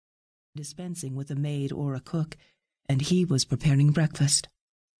dispensing with a maid or a cook, and he was preparing breakfast.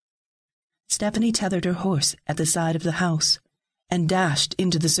 Stephanie tethered her horse at the side of the house and dashed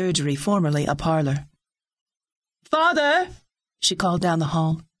into the surgery, formerly a parlour. "Father!" she called down the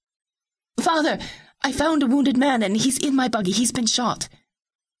hall. "Father, I found a wounded man and he's in my buggy. He's been shot."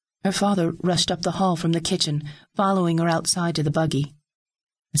 Her father rushed up the hall from the kitchen, following her outside to the buggy.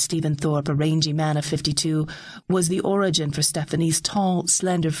 Stephen Thorpe, a rangy man of 52, was the origin for Stephanie's tall,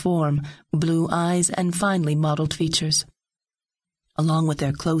 slender form, blue eyes, and finely modelled features. Along with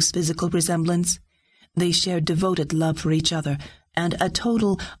their close physical resemblance, they shared devoted love for each other and a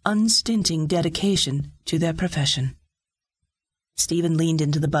total, unstinting dedication to their profession. Stephen leaned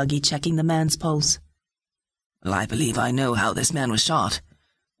into the buggy, checking the man's pulse. "Well, I believe I know how this man was shot.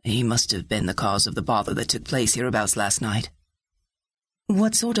 He must have been the cause of the bother that took place hereabouts last night."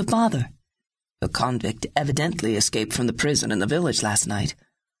 "What sort of bother?" "A convict evidently escaped from the prison in the village last night.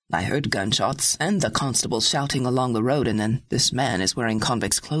 I heard gunshots and the constable shouting along the road, and then this man is wearing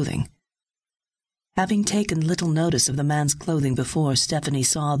convict's clothing." Having taken little notice of the man's clothing before, Stephanie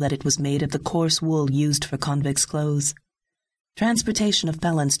saw that it was made of the coarse wool used for convicts' clothes. Transportation of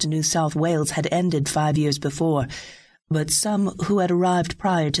felons to New South Wales had ended 5 years before, but some who had arrived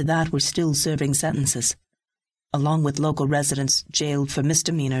prior to that were still serving sentences. Along with local residents jailed for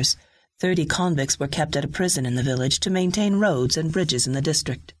misdemeanors, 30 convicts were kept at a prison in the village to maintain roads and bridges in the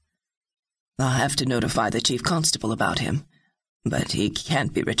district. "I'll have to notify the chief constable about him, but he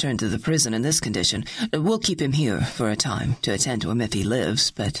can't be returned to the prison in this condition. We'll keep him here for a time to attend to him if he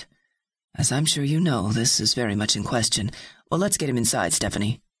lives, but as I'm sure you know, this is very much in question. Well, let's get him inside,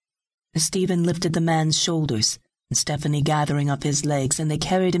 Stephanie." Stephen lifted the man's shoulders, and Stephanie gathering up his legs, and they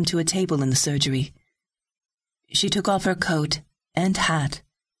carried him to a table in the surgery. She took off her coat and hat,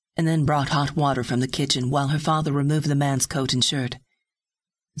 and then brought hot water from the kitchen while her father removed the man's coat and shirt.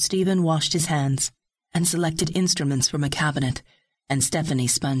 Stephen washed his hands and selected instruments from a cabinet, and Stephanie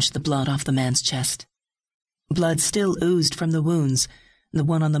sponged the blood off the man's chest. Blood still oozed from the wounds, the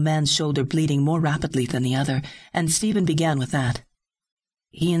one on the man's shoulder bleeding more rapidly than the other, and Stephen began with that.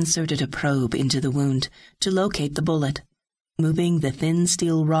 He inserted a probe into the wound to locate the bullet, moving the thin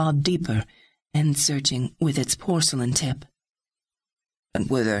steel rod deeper and searching with its porcelain tip. "And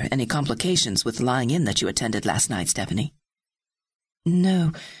were there any complications with lying in that you attended last night, Stephanie?"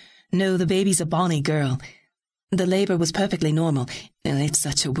 No, the baby's a bonny girl. The labour was perfectly normal, if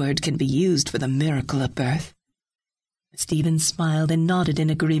such a word can be used for the miracle of birth." Stephen smiled and nodded in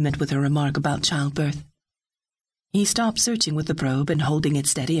agreement with her remark about childbirth. He stopped searching with the probe and holding it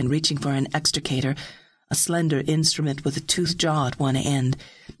steady and reaching for an extricator, a slender instrument with a toothed jaw at one end.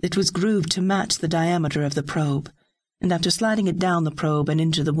 It was grooved to match the diameter of the probe, and after sliding it down the probe and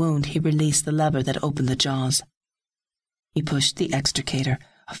into the wound, he released the lever that opened the jaws. He pushed the extricator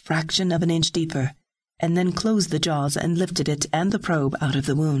a fraction of an inch deeper, and then closed the jaws and lifted it and the probe out of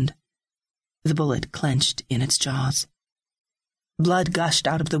the wound. The bullet clenched in its jaws. Blood gushed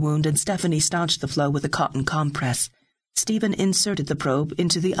out of the wound, and Stephanie staunched the flow with a cotton compress. Stephen inserted the probe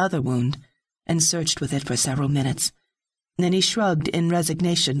into the other wound and searched with it for several minutes. Then he shrugged in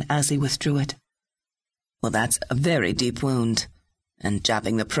resignation as he withdrew it. "Well, that's a very deep wound, and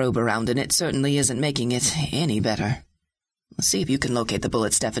jabbing the probe around in it certainly isn't making it any better. See if you can locate the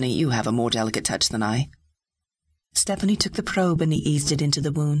bullet, Stephanie. You have a more delicate touch than I." Stephanie took the probe and he eased it into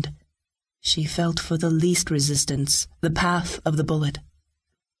the wound. She felt for the least resistance, the path of the bullet.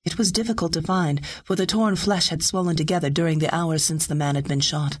 It was difficult to find, for the torn flesh had swollen together during the hours since the man had been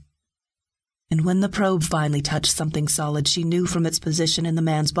shot. And when the probe finally touched something solid, she knew from its position in the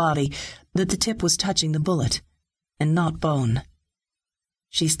man's body that the tip was touching the bullet, and not bone.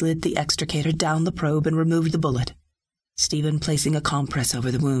 She slid the extricator down the probe and removed the bullet, Stephen placing a compress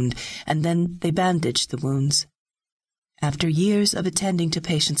over the wound, and then they bandaged the wounds. After years of attending to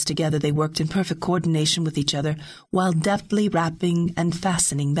patients together, they worked in perfect coordination with each other while deftly wrapping and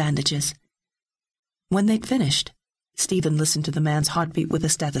fastening bandages. When they'd finished, Stephen listened to the man's heartbeat with a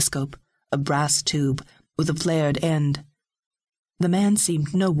stethoscope, a brass tube with a flared end. The man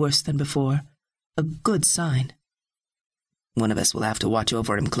seemed no worse than before, a good sign. "One of us will have to watch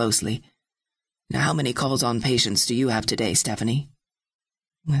over him closely. Now, how many calls on patients do you have today, Stephanie?"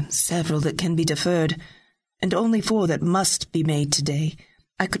 "Several that can be deferred, and only 4 that must be made today.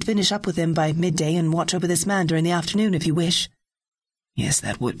 I could finish up with him by midday and watch over this man during the afternoon if you wish." "Yes,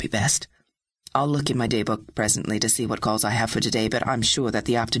 that would be best. I'll look in my daybook presently to see what calls I have for today, but I'm sure that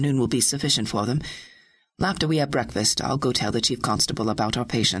the afternoon will be sufficient for them. After we have breakfast, I'll go tell the chief constable about our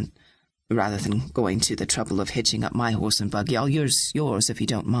patient. Rather than going to the trouble of hitching up my horse and buggy, I'll use yours if you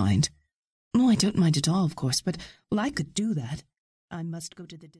don't mind." "Oh, I don't mind at all, of course, but, I could do that. I must go to the